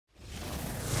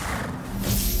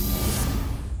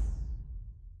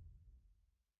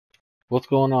What's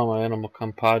going on, my animal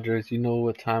compadres? You know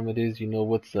what time it is, you know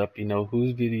what's up, you know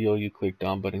whose video you clicked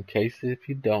on, but in case if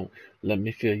you don't, let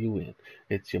me fill you in.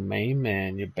 It's your main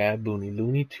man, your baboony,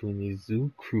 loony toony,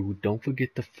 ZOOCREW. Don't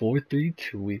forget the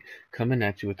 432 coming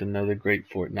at you with another great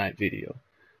Fortnite video.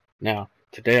 Now,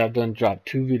 today I've done dropped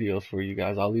two videos for you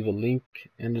guys. I'll leave a link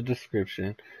in the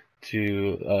description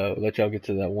to let y'all get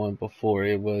to that one before.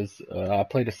 It was I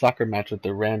played a soccer match with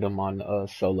the random on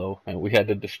solo, and we had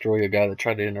to destroy a guy that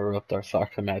tried to interrupt our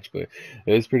soccer match, but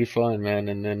it was pretty fun, man.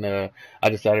 And then I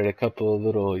just added a couple of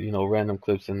little, random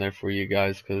clips in there for you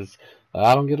guys because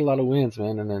I don't get a lot of wins,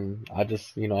 man. And then I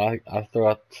just, I throw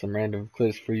out some random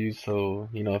clips for you. So,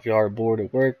 if you are bored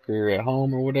at work or at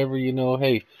home or whatever,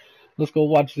 hey, let's go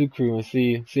watch ZOOCREW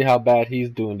and see how bad he's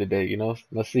doing today.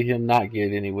 Let's see him not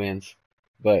get any wins.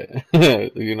 But but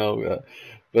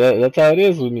that's how it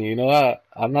is with me.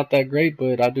 I'm not that great,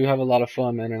 but I do have a lot of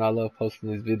fun, man, and I love posting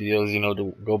these videos.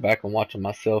 To go back and watch them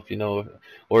myself.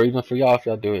 Or even for y'all if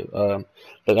y'all do it.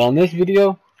 But on this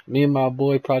video, me and my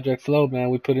boy ProjectFlow, man,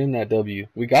 we put in that W.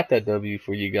 We got that W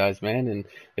for you guys, man, and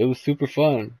it was super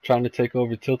fun trying to take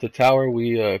over Tilted Tower.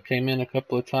 We came in a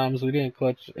couple of times. We didn't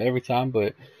clutch every time,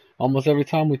 but almost every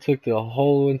time we took the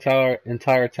whole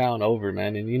entire town over,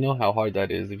 man. And you know how hard that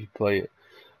is if you play it.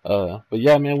 But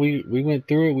yeah, man, we went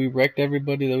through it. We wrecked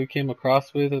everybody that we came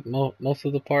across with it, most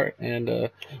of the part, and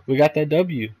we got that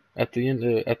W at the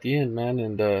end, man.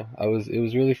 And it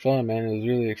was really fun, man. It was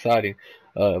really exciting.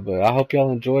 But I hope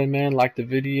y'all enjoy, man. Like the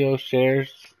video, share,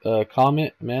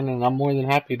 comment, man. And I'm more than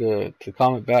happy to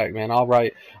comment back, man.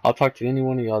 I'll talk to any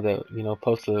one of y'all that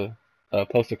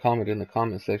post a comment in the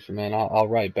comment section, man. I'll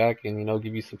write back and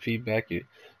give you some feedback. You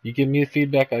give me the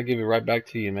feedback, I'll give it right back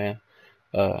to you, man.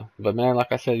 But man,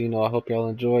 like I said, I hope y'all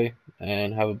enjoy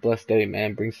and have a blessed day,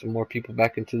 man. Bring some more people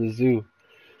back into the zoo.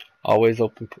 Always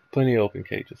open, plenty of open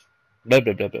cages. Blah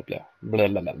blah blah blah blah blah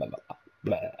blah blah blah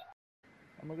blah.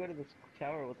 I'm gonna go to this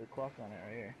tower with the clock on it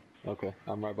right here. Okay,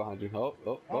 I'm right behind you. Oh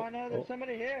no, there's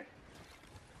somebody here.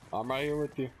 I'm right here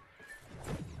with you.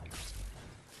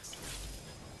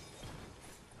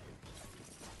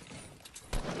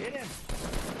 Get him!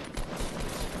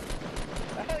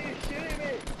 Oh, you're shooting me!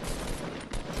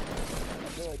 I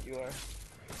feel like you are.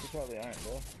 You probably aren't,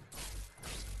 though.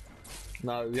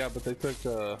 No, yeah, but they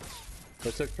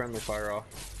took friendly fire off.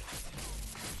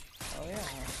 Oh yeah.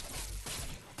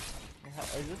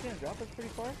 Is this gonna drop us pretty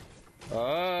far?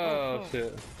 Oh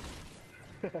shit.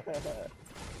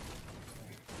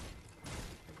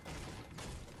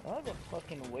 Oh, the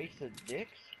fucking waste of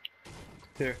dicks.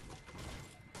 Here.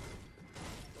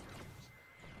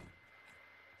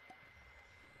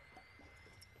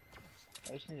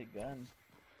 I just need a gun.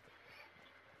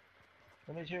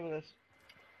 Somebody's here with us.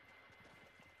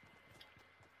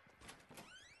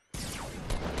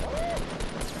 Oh!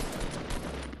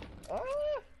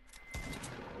 Oh!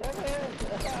 There it is!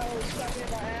 Oh, it's stuck in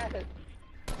my head!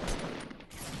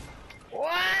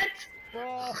 What?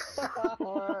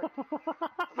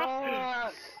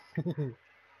 Fuck!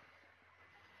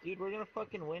 Dude, we're gonna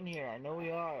fucking win here. I know we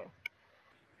are.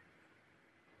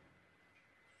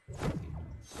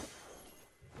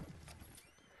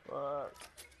 Fuck.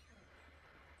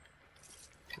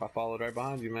 I followed right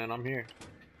behind you, man. I'm here.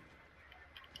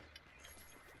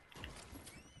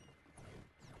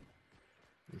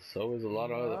 And so is a lot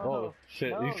of other. Oh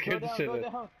shit! No, You scared the shit out. Go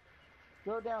down.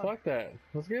 Go down. Fuck that.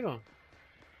 Let's get him.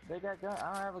 They got gun.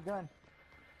 I don't have a gun.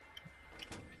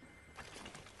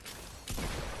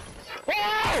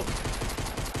 Oh!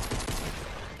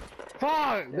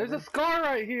 Fuck! There's a scar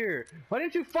right here. Why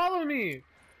didn't you follow me?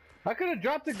 I could have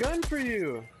dropped a gun for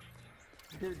you.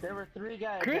 Dude, there were 3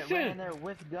 guys Christian, that ran in there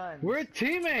with guns. We're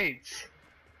teammates.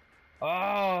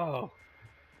 Oh.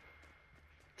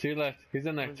 2 left. He's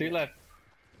in there. 2 left.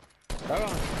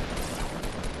 Oh.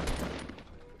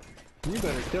 You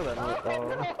better kill that one. Oh.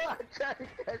 No, I tried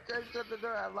to shut the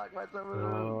door. I locked myself in the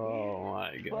room. Oh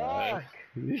my god.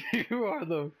 You are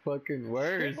the fucking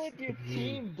worst. Stick with your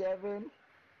team, Devin.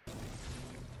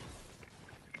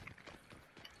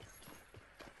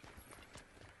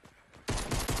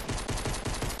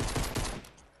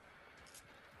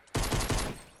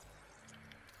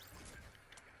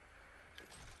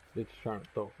 Bitch trying to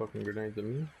throw fucking grenades at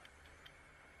me.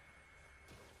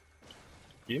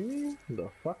 Give me the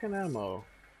fucking ammo.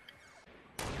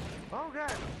 Oh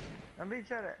god, I'm being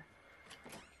shot at.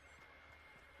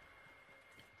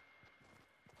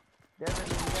 Devin, there's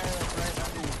a guy that's right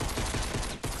under you.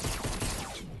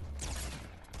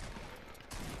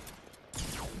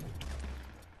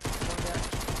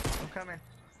 I'm coming.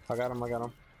 I got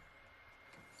him.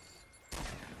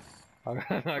 I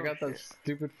Oh got that shit.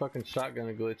 stupid fucking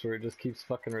shotgun glitch where it just keeps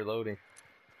fucking reloading.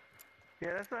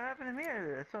 Yeah, that's what happened to me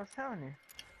earlier. That's what I was telling you.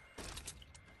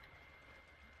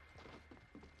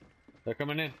 They're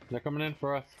coming in. They're coming in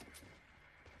for us.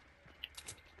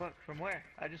 Fuck, from where?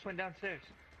 I just went downstairs.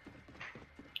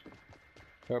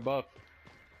 They're above.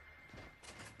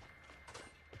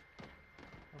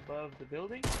 Above the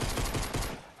building?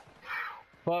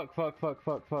 Fuck, fuck, fuck,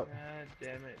 fuck, fuck. God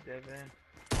damn it, Devin.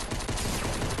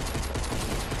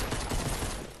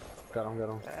 Got him, got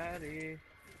him. Daddy.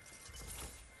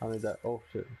 I need that. Oh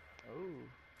shit. Oh.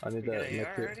 I need You got that an med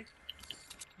AR kit. already?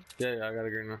 Yeah, yeah, I got a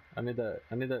green one. I need that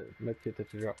med kit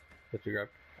that you dropped. That you grabbed.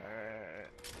 Alright.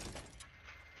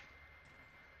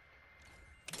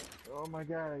 Oh my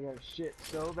god, I got shit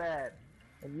so bad.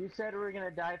 And you said we were gonna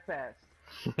die fast.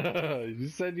 You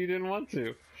said you didn't want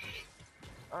to.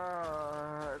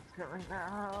 It's coming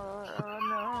now. Oh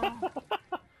no.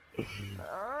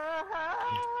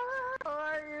 How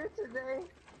are you today?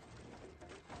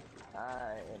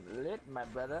 I am lit, my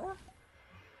brother.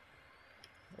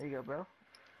 There you go, bro.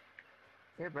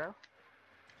 Here, bro.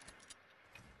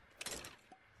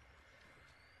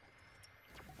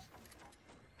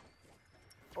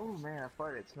 Oh man, I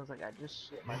farted. It smells like I just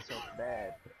shit myself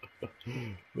bad.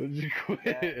 Would you quit?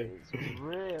 That is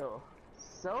real.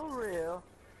 So real.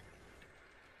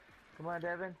 Come on,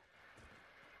 Devin.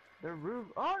 The roof.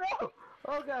 Oh no!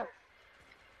 Oh god!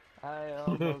 I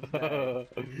almost died.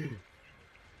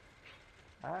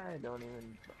 I don't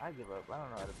even. I give up. I don't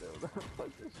know how to build. Fuck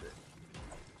this shit.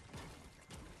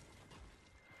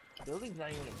 Building's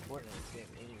not even important in this game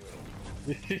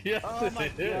anyway. Yes, Oh my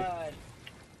it is. god!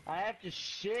 I have to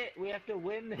shit. We have to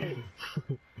win this.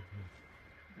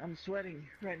 I'm sweating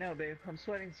right now, babe. I'm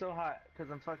sweating so hot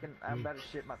because I'm about to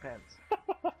shit my pants.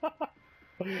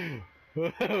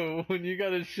 When you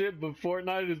got a shit, but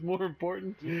Fortnite is more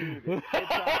important. Dude, it's a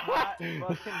hot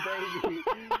fucking baby.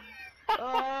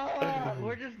 Oh,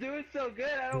 we're just doing so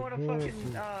good. I don't want to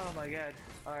fucking. Oh my god.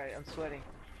 All right, I'm sweating.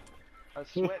 A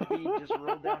sweat bead just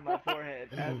rolled down my forehead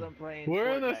as I'm playing. We're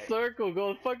Fortnite. in a circle.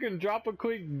 Go fucking drop a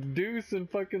quick deuce and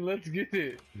fucking let's get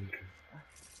it.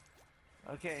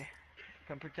 Okay,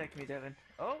 come protect me, Devin.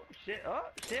 Oh shit! Oh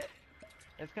shit!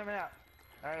 It's coming out.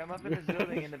 All right, I'm up in this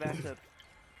building in the bathtub.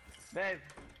 Babe,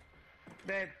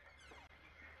 babe,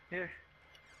 here.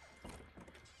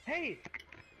 Hey,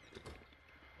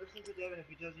 listen to Devin if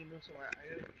he tells you to move somewhere. I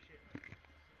gotta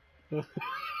go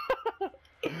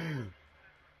shit.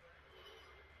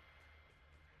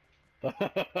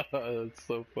 That's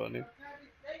so funny.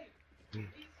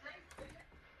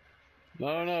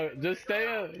 No, no, just stay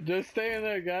in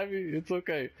there, Gabby. It's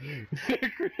okay.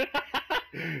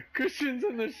 Christian's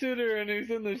in the shitter, and he's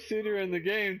in the shitter in the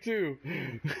game too. Oh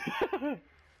my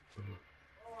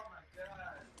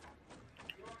god.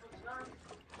 You almost done?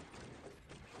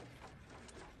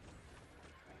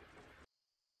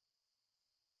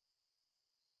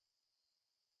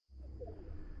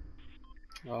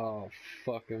 Oh,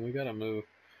 fucking, we gotta move.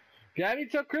 Gabby,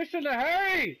 tell Christian to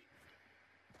hurry!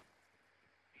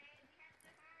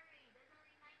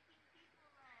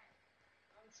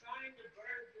 I'm trying to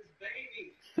birth this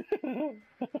baby.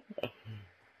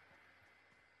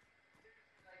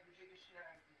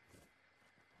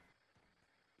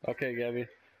 Okay, Gabby.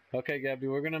 Okay, Gabby,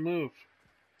 we're gonna move.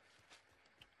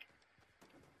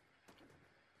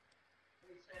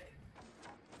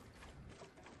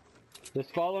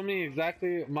 Just follow me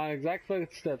exactly, my exact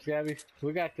footsteps, Gabby.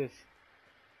 We got this.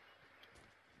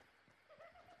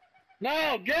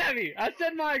 No, Gabby! I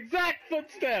said my exact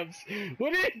footsteps!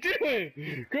 What are you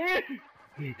doing? Come here!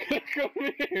 Come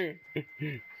here!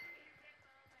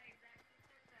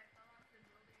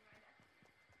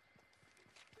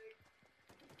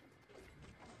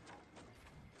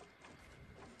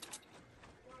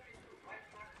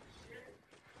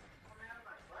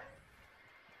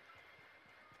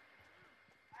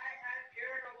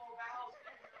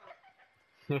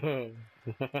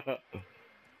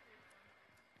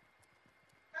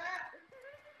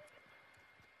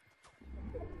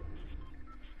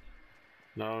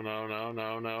 No, no, no,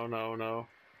 no, no, no, no.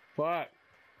 Fuck!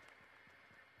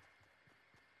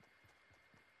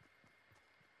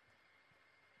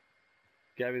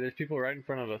 Gabby, there's people right in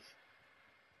front of us.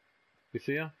 You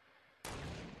see them?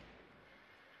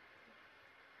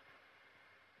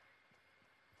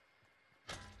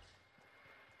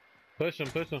 Push them,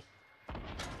 push them.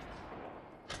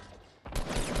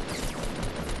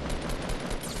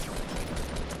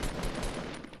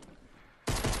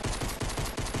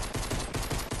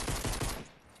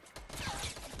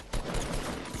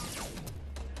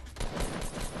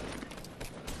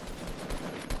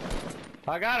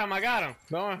 I got him, I got him.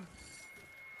 Go on.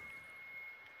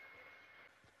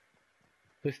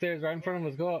 The stairs right in front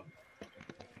of us. Go up.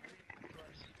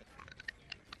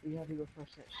 We have to go flush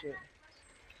that shit.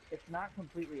 It's not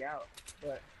completely out,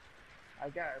 but I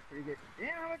got a pretty good.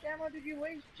 Damn, how much ammo did you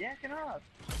waste jacking off?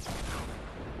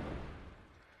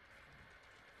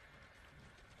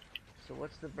 So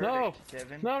what's the verdict,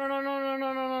 Devin? No.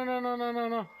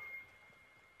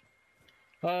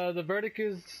 The verdict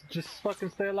is just fucking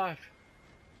stay alive.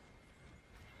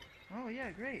 Oh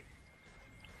yeah, great.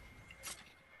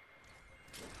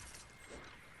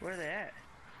 Where are they at?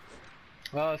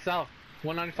 South,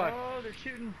 195. Oh, they're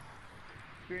shooting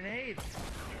grenades.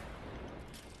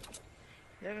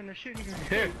 Devin, they're shooting grenades.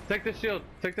 Here, take the shield.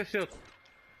 Take the shield.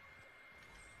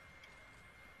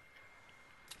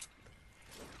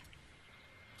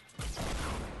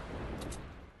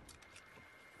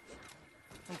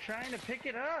 I'm trying to pick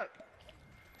it up.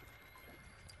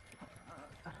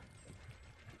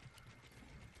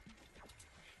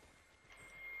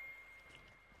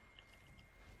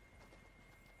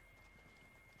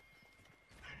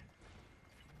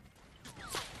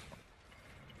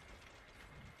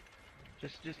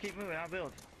 Just keep moving, I'll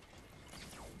build.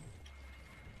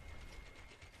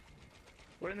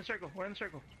 We're in the circle, we're in the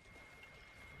circle.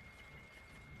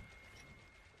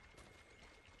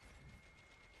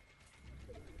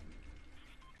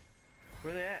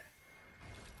 Where are they at?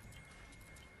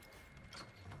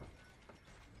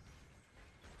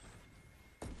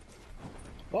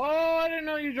 Oh, I didn't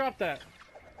know you dropped that.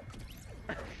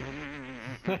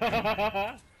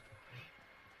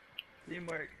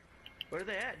 Teamwork. Where are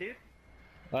they at, dude?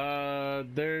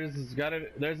 There's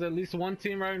at least one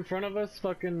team right in front of us,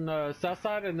 fucking south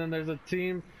side, and then there's a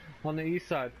team on the east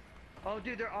side. Oh,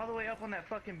 dude, they're all the way up on that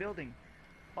fucking building.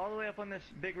 All the way up on this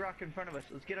big rock in front of us.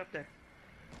 Let's get up there.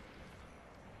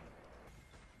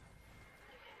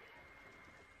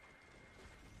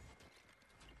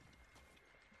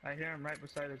 I hear him right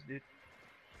beside us, dude.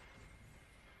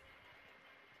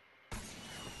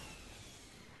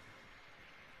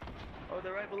 Oh,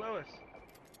 they're right below us.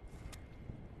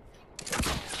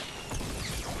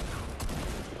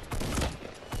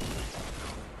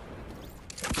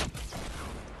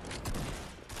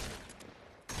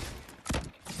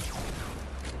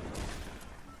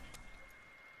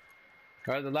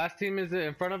 Alright, the last team is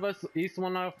in front of us, east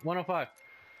 105.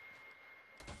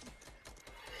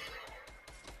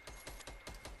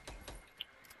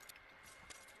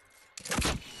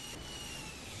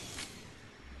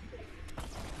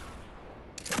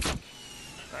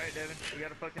 Alright, Devin, we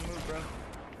gotta fucking move, bro.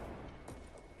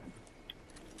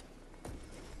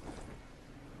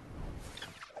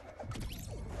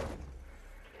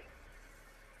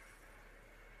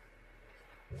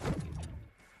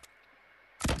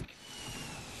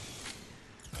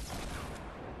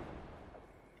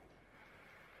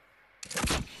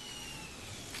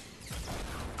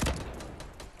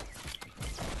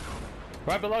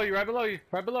 Right below you, right below you,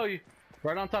 right below you.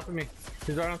 Right on top of me.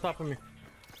 He's right on top of me.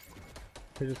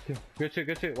 He just killed. Good shit,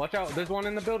 good shit. Watch out. There's one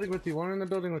in the building with you. One in the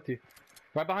building with you.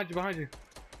 Right behind you, behind you.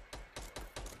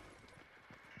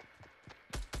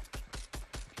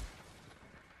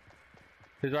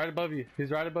 He's right above you. He's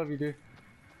right above you, dude.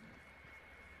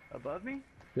 Above me?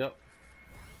 Yep.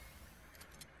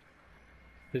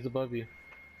 He's above you.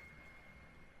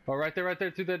 Oh, right there,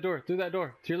 through that door, to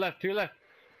your left, to your left.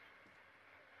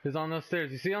 He's on those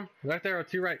stairs, you see him? Right there, or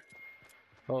to your right.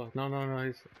 Oh, no,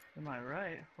 he's... Am I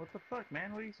right? What the fuck,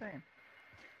 man? What are you saying?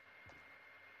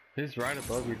 He's right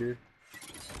above you, dude.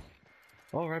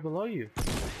 Oh, right below you.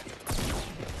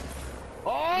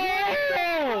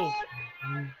 Oh!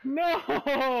 No!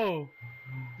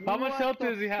 How much health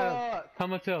does he have? How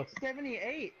much health?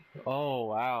 78. Oh,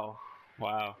 wow.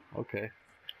 Wow, okay.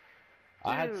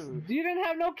 Dude. You didn't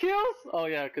have no kills? Oh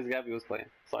yeah, because Gabby was playing.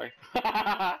 Sorry.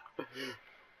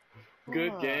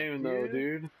 Good game though,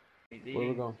 dude. Where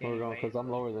we going? Where we going? Because I'm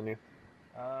lower than you.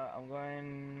 I'm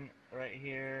going right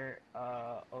here,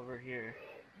 over here.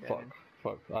 Fuck.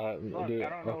 Fuck, Dude, I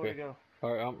don't know where to go.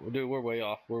 Alright, dude, we're way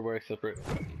off. We're way separate.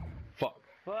 Fuck.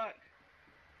 Fuck.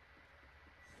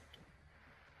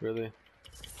 Really?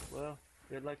 Well,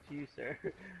 good luck to you, sir.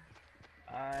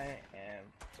 I am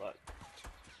fucked.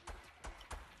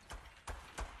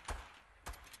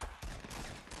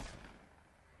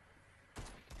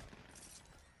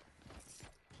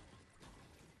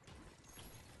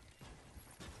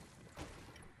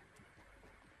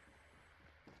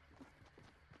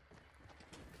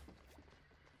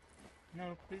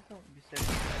 No, please don't be safe.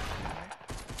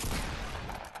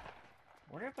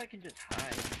 Wonder if I can just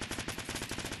hide.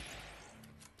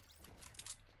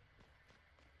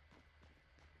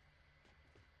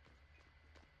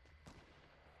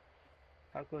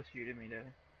 How close are you to me,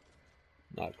 Devin?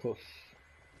 Not close.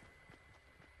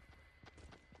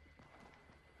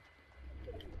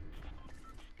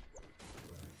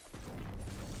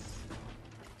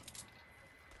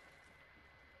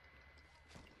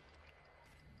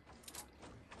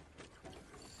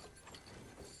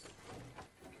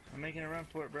 I'm making a run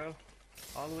for it, bro.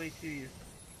 All the way to you.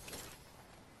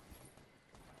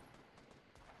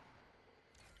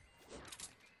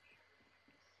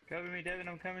 Cover me, Devin.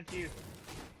 I'm coming to you.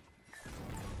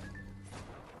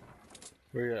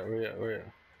 Where you at? Where you at? Where you at?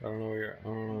 I don't know where you're at. I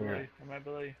don't know where you're at. I'm right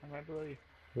below you. I'm right below you.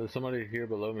 There's somebody here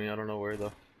below me. I don't know where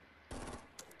though.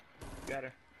 Got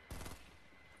her.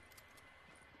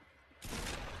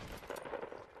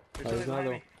 Oh, there's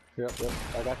another one. Yep, yep.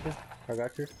 I got you. I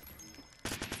got you.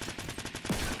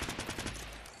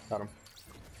 Got him.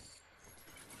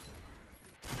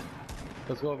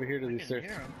 Let's go over here to these stairs.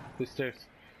 These stairs.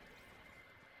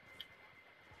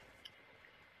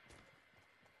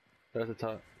 That's the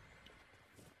top.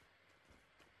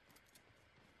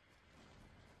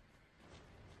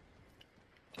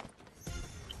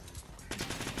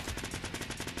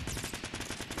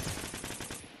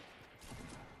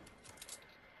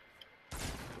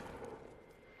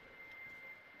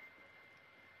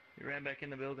 He ran back in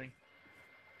the building.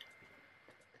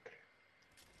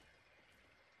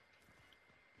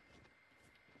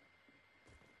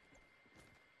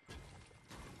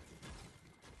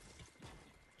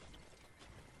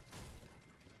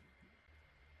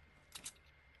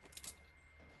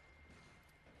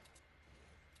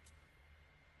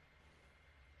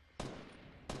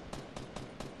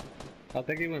 I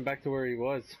think he went back to where he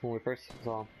was when we first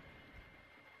saw him.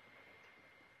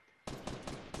 There's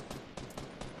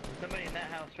somebody in that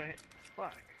house right.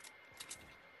 Fuck.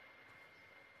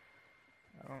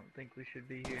 I don't think we should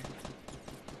be here.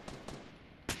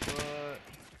 But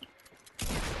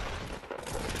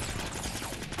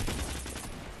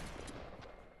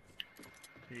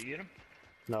did you get him?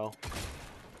 No.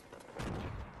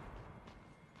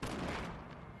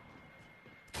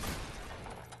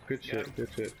 Good shit, good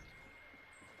shit.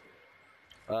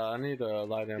 I need a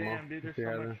light ammo. Damn, dude,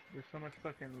 there's so much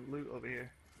fucking loot over here.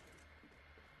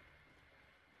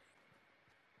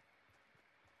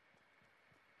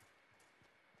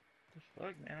 The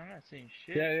fuck, man? I'm not seeing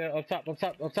shit. Yeah, yeah, up top, up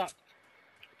top, up top.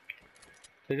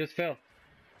 They just fell.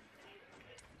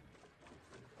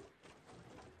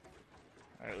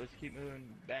 Alright, let's keep moving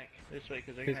back this way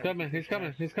because He's coming, he's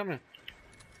coming, he's coming.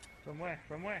 From where?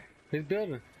 From where? He's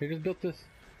building. He just built this.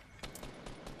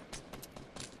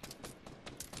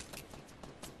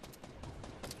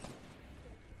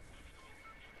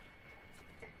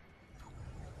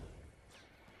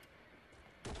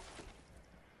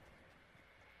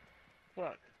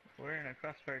 Fuck. We're in a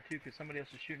crossfire too because somebody else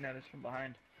is shooting at us from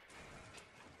behind.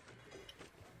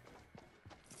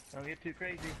 Don't get too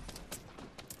crazy.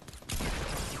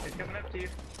 He's coming up to you.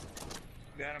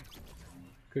 Got him.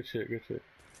 Good shit, good shit.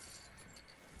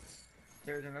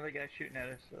 There's another guy shooting at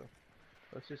us, so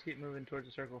let's just keep moving towards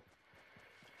the circle.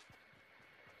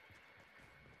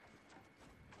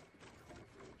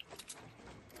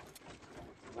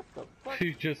 What the fuck?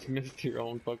 You just missed your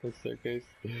own fucking staircase.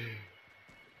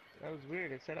 That was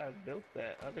weird. It said I built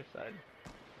that other side.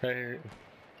 Hey,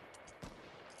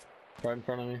 right in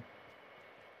front of me.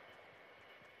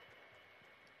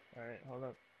 Alright, hold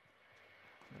up.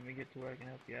 Let me get to where I can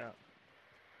help you out.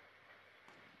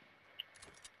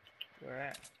 Where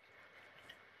at?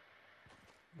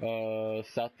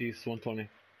 Southeast 120.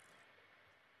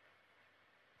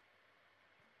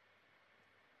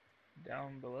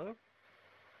 Down below?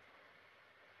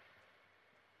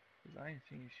 Cause I ain't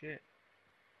seeing shit.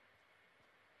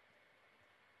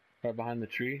 Right behind the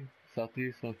tree,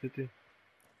 southeast 150.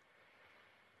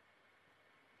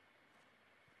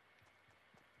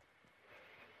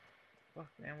 Fuck,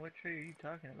 man, what tree are you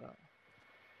talking about?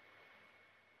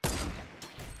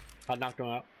 I knocked him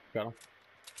out. Got him.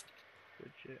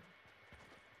 Good shit.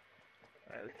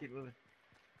 Alright, let's keep moving.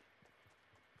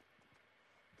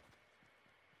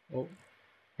 Oh,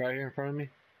 right here in front of me.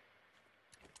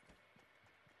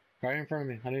 Right here in front of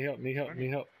me. I need help, need help,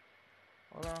 need help.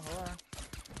 Hold on, hold on.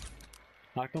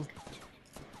 Knocked him.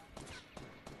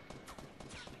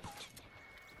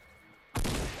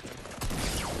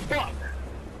 Fuck!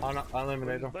 I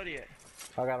eliminated him. Buddy at?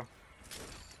 I got him.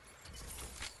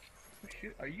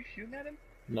 Are you shooting at him?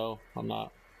 No, I'm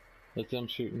not. It's him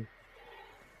shooting.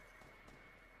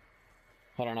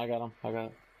 Hold on, I got him. I got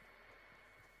it.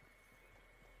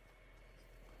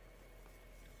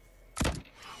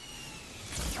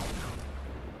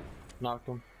 Knocked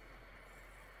him.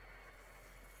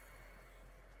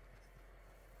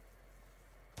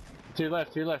 To your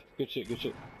left, to your left. Good shit, good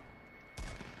shit.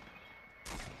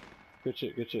 Good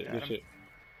shit, good shit, good shit.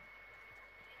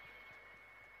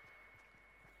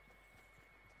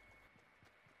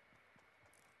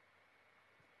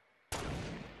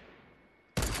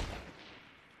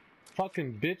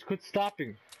 Fucking bitch, quit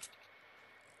stopping.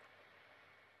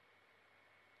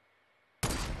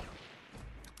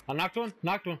 I knocked one,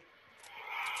 knocked one.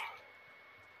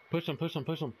 Push him, push him,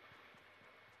 push him.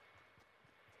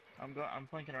 I'm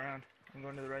flanking around. I'm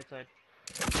going to the right side.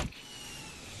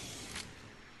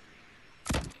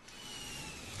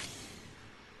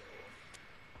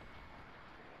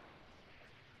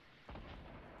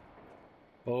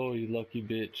 Oh, you lucky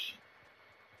bitch.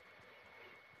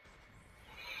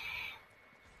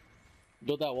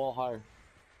 Build that wall higher.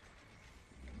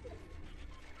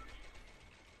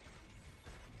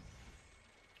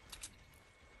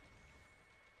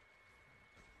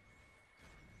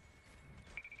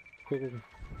 Quicker.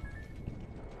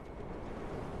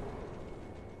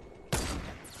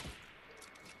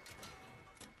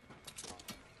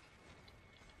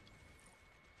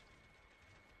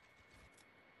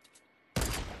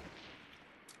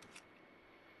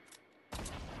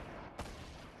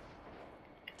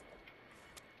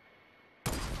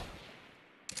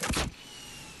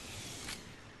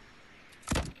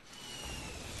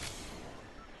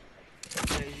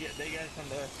 Yeah, they got some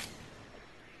there.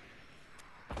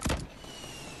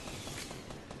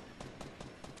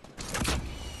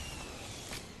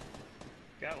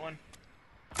 Got one.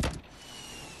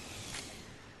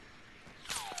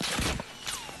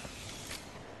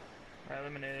 I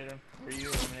eliminated him. Or you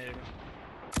eliminated him.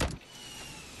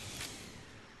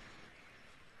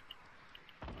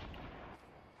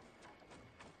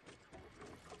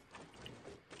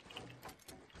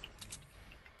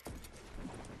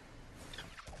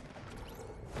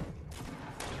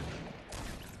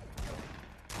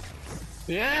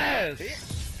 Yes!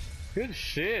 Good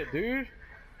shit, dude.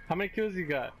 How many kills you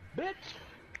got? Bitch!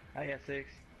 I got 6.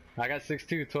 I got 6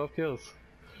 too, 12 kills.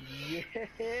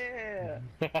 Yeah!